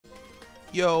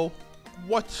Yo,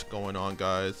 what's going on,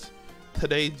 guys?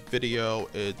 Today's video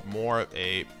is more of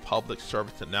a public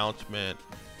service announcement,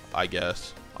 I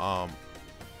guess.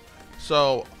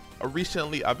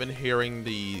 Recently I've been hearing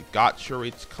the Gacha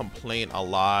rates complain a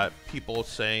lot. People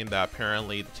saying that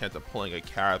apparently the chance of pulling a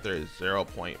character is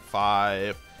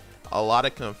 0.5. A lot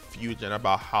of confusion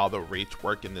about how the rates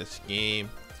work in this game.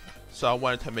 So I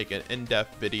wanted to make an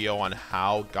in-depth video on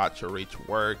how Gacha rates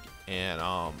work and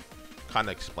kind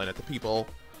of explain it to people.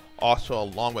 Also,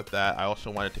 along with that, I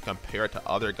also wanted to compare it to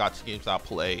other Gacha games I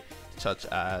play, such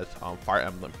as Fire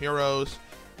Emblem Heroes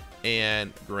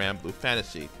and Grand Blue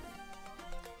Fantasy.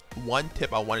 One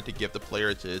tip I wanted to give the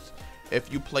players is,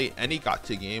 if you play any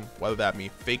Gacha game, whether that be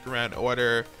Fate Grand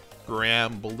Order,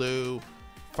 Grand Blue,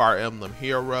 Fire Emblem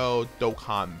Hero,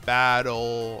 Dokkan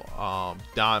Battle,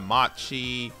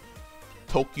 Danmachi,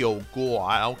 Tokyo Ghoul,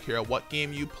 I don't care what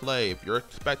game you play, if you're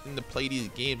expecting to play these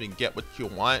games and get what you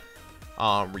want,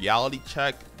 reality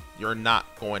check, you're not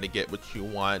going to get what you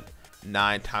want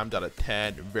 9 times out of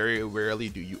 10. Very rarely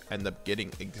do you end up getting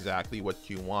exactly what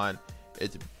you want.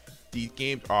 These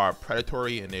games are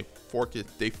predatory and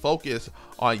they focus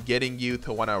on getting you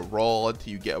to want to roll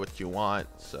until you get what you want.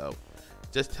 So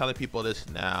just telling people this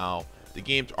now. The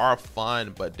games are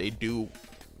fun, but they do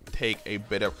take a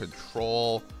bit of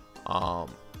control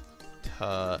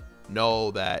to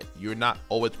know that you're not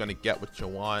always going to get what you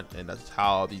want, and that's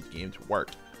how these games work.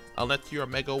 Unless you're a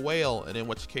mega whale, and in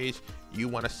which case you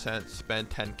want to spend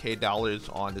 $10K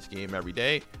on this game every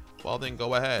day, well then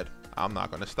go ahead. I'm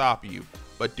not going to stop you.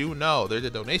 But do know there's a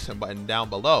donation button down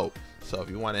below, so if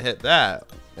you want to hit that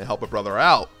and help a brother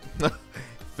out,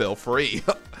 feel free.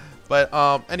 But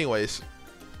anyways,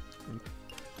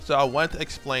 so I wanted to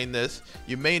explain this.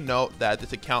 You may note that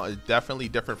this account is definitely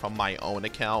different from my own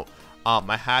account.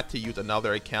 I had to use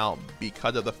another account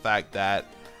because of the fact that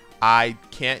I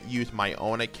can't use my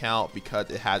own account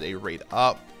because it has a rate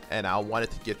up, and I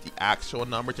wanted to get the actual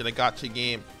numbers in a Gacha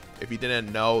game. If you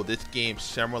didn't know, this game,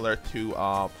 similar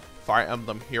to Fire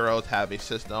Emblem Heroes, have a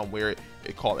system where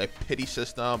they call it a pity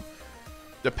system.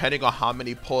 Depending on how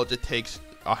many pulls it takes,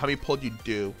 how many pulls you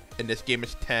do, in this game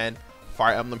is 10,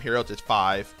 Fire Emblem Heroes is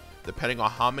 5. Depending on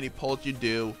how many pulls you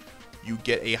do, you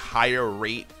get a higher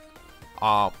rate,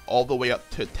 all the way up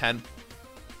to 10.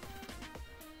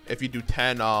 If you do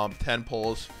 10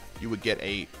 pulls, you would get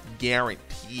a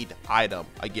guaranteed item,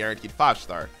 a guaranteed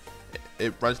 5-star.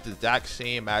 It runs the exact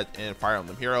same as in Fire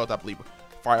Emblem Heroes. I believe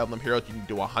Fire Emblem Heroes, you can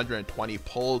do 120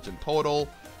 pulls in total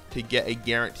to get a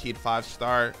guaranteed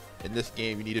 5-star. In this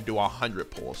game, you need to do 100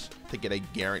 pulls to get a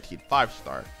guaranteed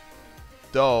 5-star.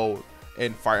 Though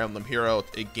in Fire Emblem Heroes,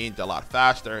 it gains a lot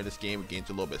faster. In this game, it gains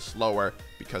a little bit slower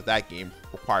because that game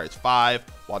requires 5,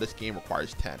 while this game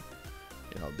requires 10.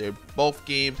 You know, both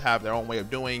games have their own way of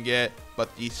doing it,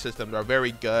 but these systems are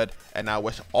very good, and I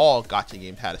wish all Gacha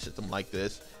games had a system like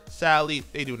this. Sadly,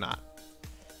 they do not.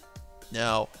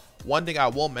 Now, one thing I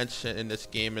will mention in this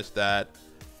game is that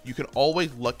you can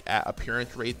always look at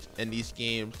appearance rates in these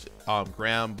games.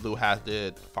 Grand Blue has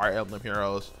it, Fire Emblem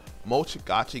Heroes. Most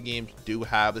Gacha games do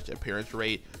have this appearance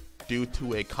rate due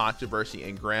to a controversy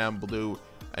in Grand Blue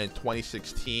in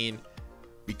 2016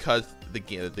 because the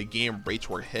game rates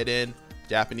were hidden.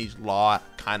 Japanese law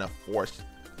kind of forced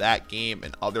that game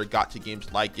and other Gacha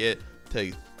games like it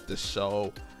to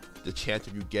show the chance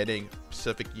of you getting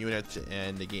specific units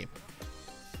in the game.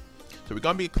 So we're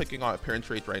going to be clicking on appearance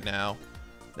rates right now.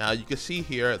 Now you can see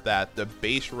here that the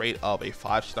base rate of a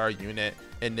 5-star unit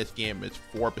in this game is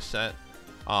 4%.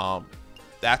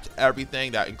 That's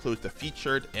everything. That includes the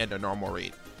featured and the normal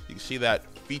rate. You can see that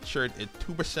featured is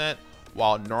 2%,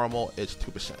 while normal is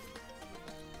 2%.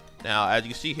 Now, as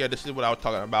you can see here, this is what I was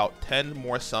talking about, 10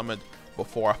 more summons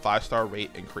before a 5-star rate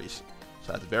increase.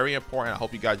 So that's very important. I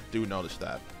hope you guys do notice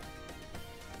that.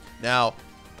 Now,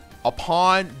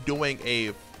 upon doing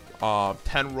a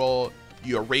 10 roll,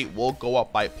 your rate will go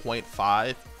up by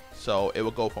 0.5. So it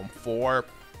will go from 4%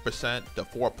 to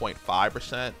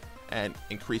 4.5% and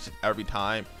increase it every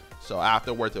time. So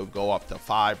afterwards, it will go up to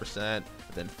 5%,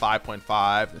 then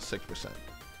 5.5, and 6%.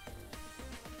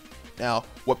 Now,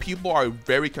 what people are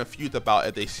very confused about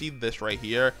is they see this right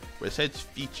here where it says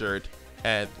featured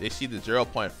and they see the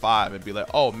 0.5 and be like,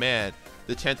 oh man,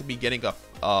 the chance of me getting a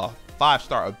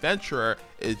 5-star adventurer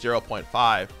is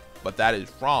 0.5, but that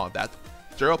is wrong. That's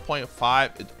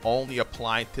 0.5 is only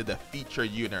applying to the feature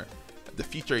unit.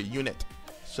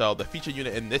 So the feature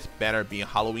unit in this banner being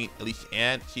Halloween Elise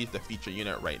Ann, she's the feature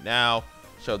unit right now.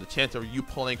 So the chance of you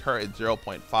pulling her is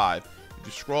 0.5. If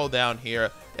you scroll down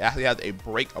here, it actually has a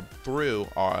breakthrough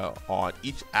on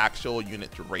each actual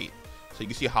unit's rate. So you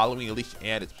can see Halloween Elise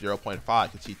Ann is 0.5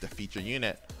 because she's the feature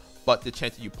unit. but the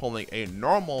chance of you pulling a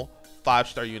normal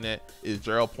 5-star unit is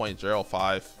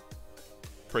 0.05.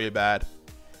 Pretty bad.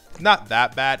 It's not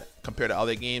that bad compared to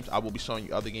other games. I will be showing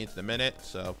you other games in a minute.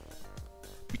 So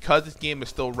because this game is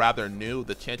still rather new,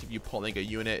 the chance of you pulling a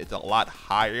unit is a lot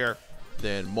higher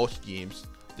than most games.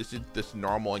 This is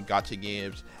normal in gacha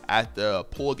games. As the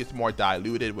pool gets more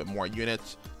diluted with more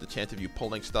units, the chance of you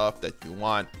pulling stuff that you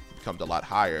want becomes a lot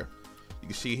higher. You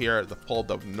can see here the pull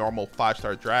of normal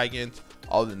 5-star dragons,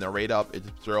 other than the rate up, is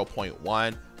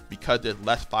 0.1. Because there's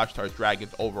less 5-star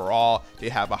dragons overall, they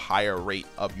have a higher rate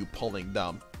of you pulling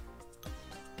them.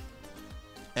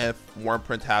 And worm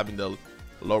prints having the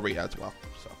low rate as well.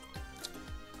 So,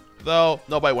 though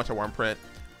nobody wants a worm print.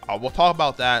 We'll talk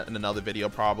about that in another video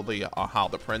probably, on how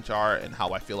the prints are and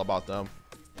how I feel about them.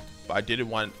 But I didn't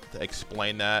want to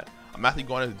explain that. I'm actually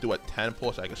going to do a 10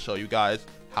 pull so I can show you guys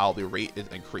how the rate is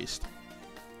increased.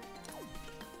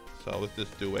 So let's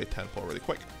just do a 10 pull really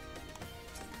quick.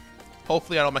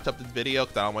 Hopefully I don't mess up this video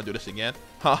because I don't want to do this again.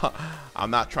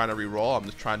 I'm not trying to re-roll, I'm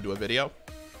just trying to do a video.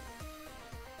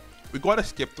 We're going to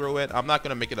skip through it. I'm not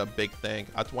going to make it a big thing.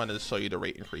 I just wanted to show you the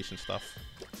rate increase and stuff.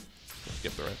 Let's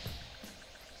skip through it.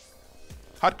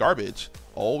 Hot garbage.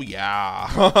 Oh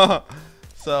yeah.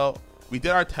 So we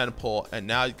did our 10 pull, and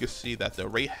now you can see that the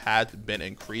rate has been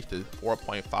increased to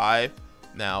 4.5.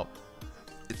 Now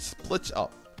it splits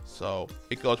up, so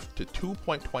it goes to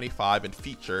 2.25 in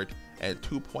featured and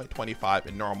 2.25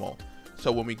 in normal.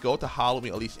 So when we go to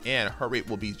Halloween Elise Anne, her rate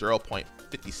will be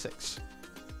 0.56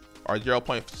 or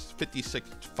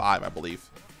 0.565, I believe,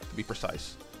 to be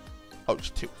precise. Oh,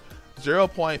 it's 2.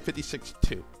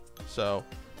 0.562. So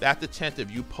that's the chance of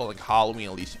you pulling Halloween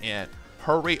Elise Anne.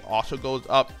 Her rate also goes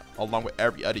up along with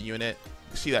every other unit.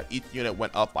 You see that each unit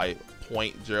went up by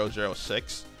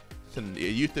 0.006. So it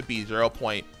used to be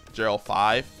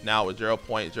 0.05, now it's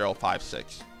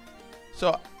 0.056.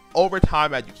 So over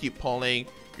time, as you keep pulling,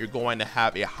 you're going to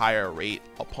have a higher rate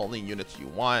of pulling units you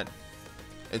want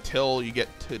until you get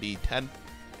to the 10.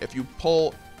 If you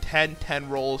pull 10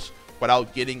 rolls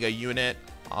without getting a unit,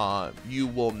 you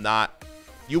will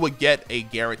get a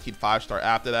guaranteed 5-star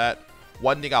after that.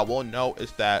 One thing I will note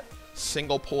is that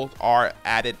single pulls are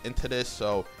added into this.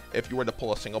 So if you were to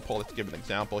pull a single pull, let's give an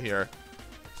example here.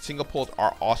 Single pulls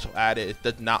are also added. It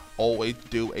does not always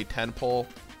do a 10 pull.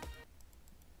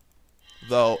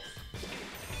 Though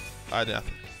I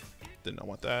did not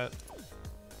want that.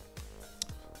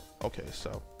 Okay,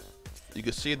 so you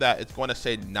can see that it's going to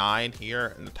say 9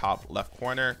 here in the top left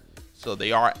corner. So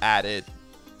they are added.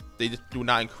 They just do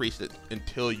not increase it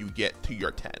until you get to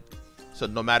your 10. So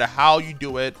no matter how you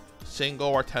do it, single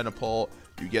or 10 pull,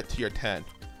 you get to your 10.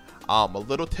 A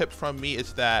little tip from me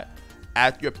is that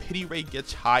as your pity rate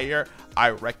gets higher,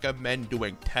 I recommend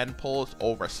doing 10 pulls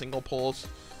over single pulls.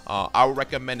 I would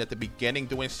recommend at the beginning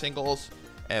doing singles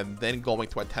and then going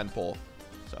to a 10 pull.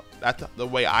 So that's the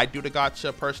way I do the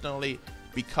gacha personally,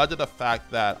 because of the fact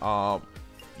that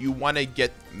you want to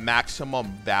get maximum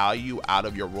value out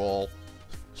of your roll.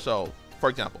 So for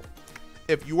example,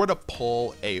 if you were to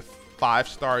pull a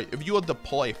 5-star, if you were to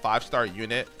pull a 5-star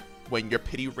unit when your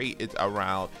pity rate is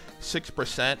around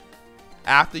 6%,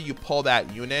 after you pull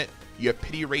that unit, your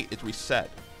pity rate is reset.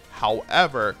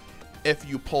 However, if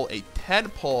you pull a 10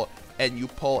 pull and you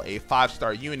pull a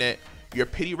 5-star unit, your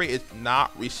pity rate is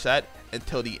not reset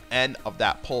until the end of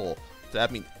that pull. So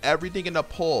that means everything in the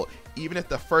pull, even if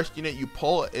the first unit you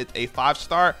pull is a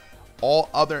 5-star, all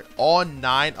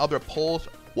 9 other pulls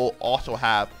will also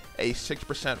have a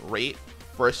 6% rate,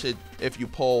 versus if you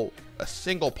pull a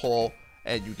single pull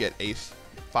and you get a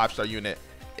 5-star unit,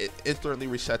 it instantly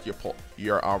resets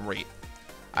your rate.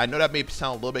 I know that may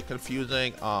sound a little bit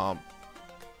confusing.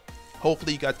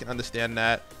 Hopefully you guys can understand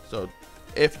that. So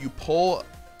if you pull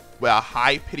with a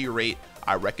high pity rate,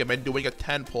 I recommend doing a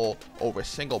 10 pull over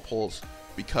single pulls,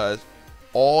 because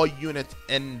all units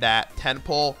in that 10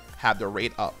 pull have the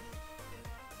rate up.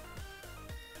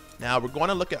 Now we're going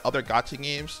to look at other gacha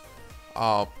games.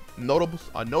 A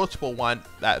noticeable one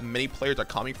that many players are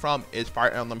coming from is Fire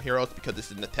Emblem Heroes, because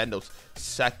this is Nintendo's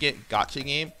second gacha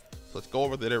game. So let's go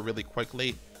over there really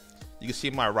quickly. You can see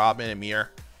my Robin and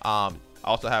Mir. I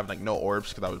also have like no orbs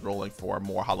because I was rolling for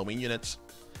more Halloween units.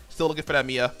 Still looking for that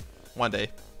Mia one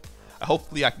day.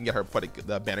 Hopefully I can get her before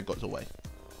the banner goes away.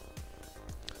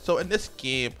 So in this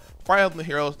game, Fire Emblem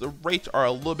Heroes, the rates are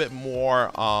a little bit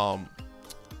more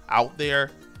out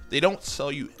there. They don't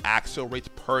sell you actual rates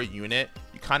per unit.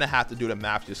 You kind of have to do the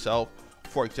math yourself.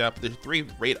 For example, there's 3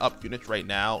 rate up units right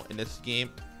now in this game.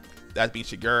 That being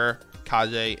Shiger,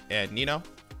 Kaze, and Nino.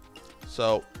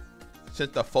 So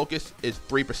since the focus is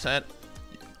 3%,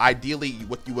 ideally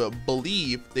what you will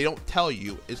believe, they don't tell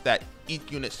you, is that each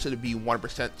unit should be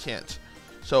 1% chance.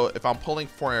 So if I'm pulling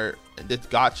for this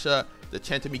gacha, the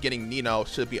chance of me getting Nino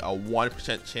should be a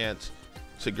 1% chance,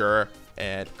 Sigurd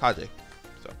and Kaze.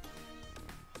 So,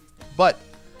 but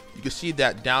you can see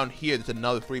that down here there's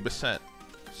another 3%.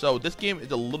 So this game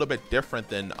is a little bit different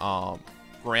than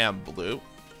Grand Blue.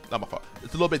 Not my fault.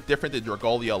 It's a little bit different than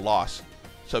Dragalia Lost.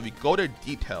 So if you go to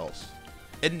details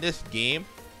in this game,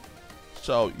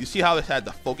 so you see how this had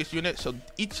the focus unit. So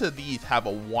each of these have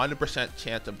a 1%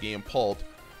 chance of getting pulled.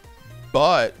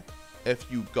 But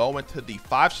if you go into the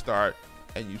 5-star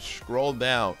and you scroll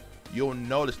down, you'll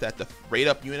notice that the rate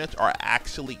up units are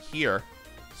actually here.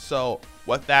 So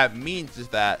what that means is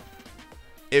that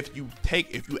if you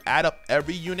add up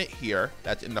every unit here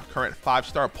that's in the current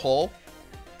 5-star pull,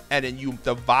 and then you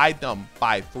divide them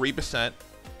by 3%,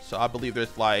 so I believe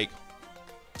there's like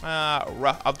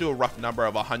I'll do a rough number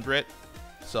of 100.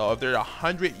 So if there are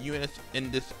 100 units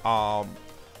in this pull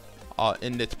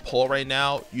right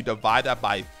now, you divide that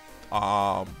by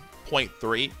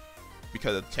 0.3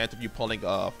 because of the chance of you pulling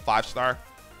a 5-star.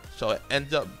 So it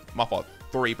ends up, my fault,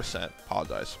 3%.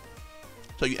 Apologize.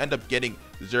 So you end up getting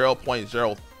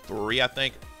 0.03, I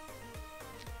think.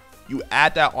 You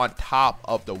add that on top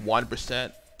of the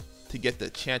 1% to get the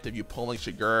chance of you pulling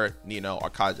Sigurd, Nino, or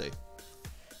Kaze.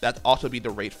 That's also be the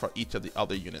rate for each of the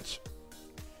other units.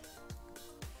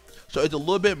 So it's a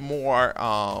little bit more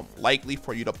likely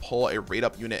for you to pull a rate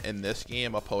up unit in this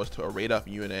game opposed to a rate up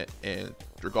unit in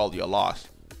Dragalia Lost.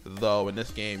 Though in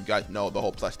this game, you guys know the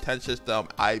whole +10 system,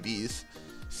 IVs.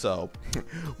 So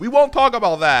we won't talk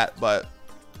about that, but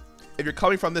if you're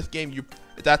coming from this game,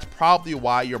 that's probably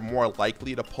why you're more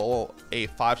likely to pull a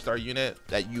 5-star unit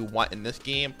that you want in this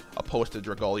game opposed to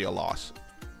Dragalia Lost.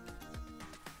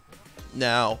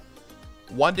 Now,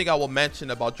 one thing I will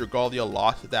mention about Dragalia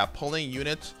Lost is that pulling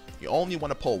units, you only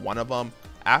want to pull one of them.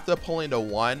 After pulling the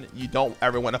one, you don't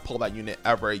ever want to pull that unit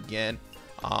ever again.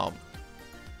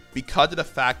 Because of the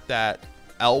fact that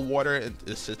L Water is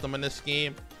the system in this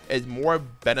game, it's more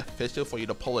beneficial for you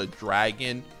to pull a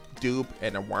dragon dupe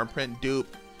and a wormprint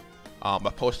dupe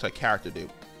opposed to a character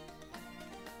dupe.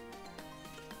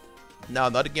 Now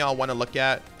another game I want to look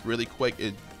at really quick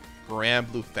is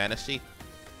Grand Blue Fantasy.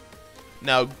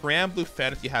 Now Grand Blue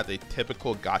Fantasy has a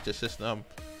typical gacha system.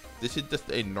 This is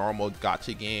just a normal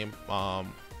gacha game.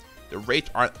 The rates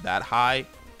aren't that high,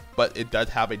 but it does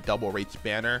have a double rates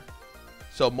banner.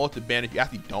 So most of the banners you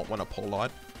actually don't want to pull on.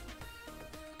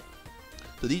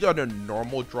 So these are the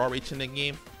normal draw rates in the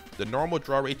game. The normal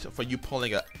draw rates for you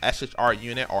pulling a SSR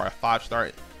unit or a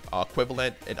 5-star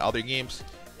equivalent in other games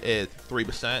is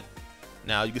 3%.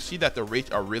 Now you can see that the rates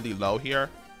are really low here.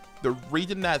 The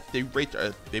reason that the rates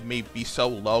they may be so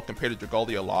low compared to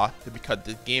Dragalia Lost is because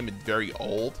this game is very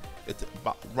old. It's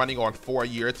about running on 4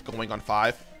 years, going on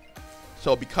 5.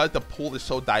 So because the pool is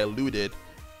so diluted,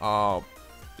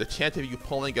 the chance of you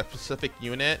pulling a specific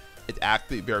unit is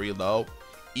actually very low.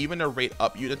 Even the rate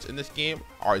up units in this game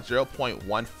are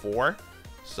 0.14.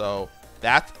 So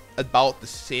that's about the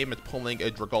same as pulling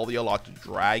a Dragalia Lost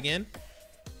Dragon.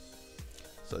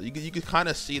 So you can kind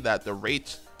of see that the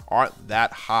rates aren't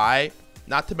that high.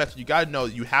 Not to mention, you gotta know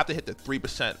you have to hit the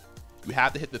 3%. You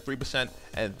have to hit the 3%,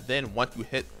 and then once you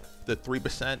hit the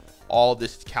 3%, all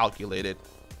this is calculated,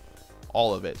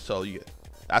 all of it. So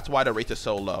that's why the rates are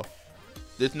so low.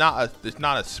 There's not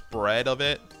a spread of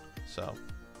it. So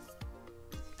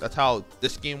that's how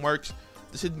this game works.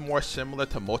 This is more similar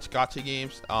to most gacha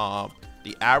games.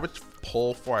 The average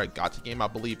pull for a gacha game, I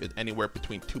believe, is anywhere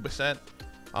between 2%,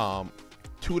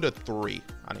 2 to 3.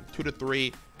 I think 2 to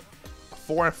 3.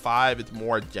 4 and 5 is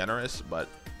more generous, but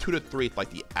 2 to 3 is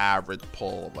like the average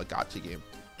pull of a gacha game.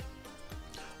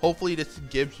 Hopefully this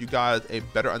gives you guys a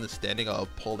better understanding of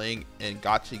pulling in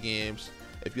gacha games.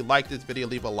 If you like this video,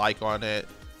 leave a like on it.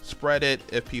 Spread it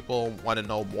if people want to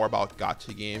know more about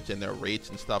gacha games and their rates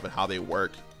and stuff and how they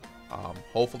work.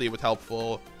 Hopefully it was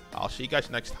helpful. I'll see you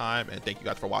guys next time, and thank you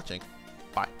guys for watching.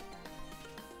 Bye.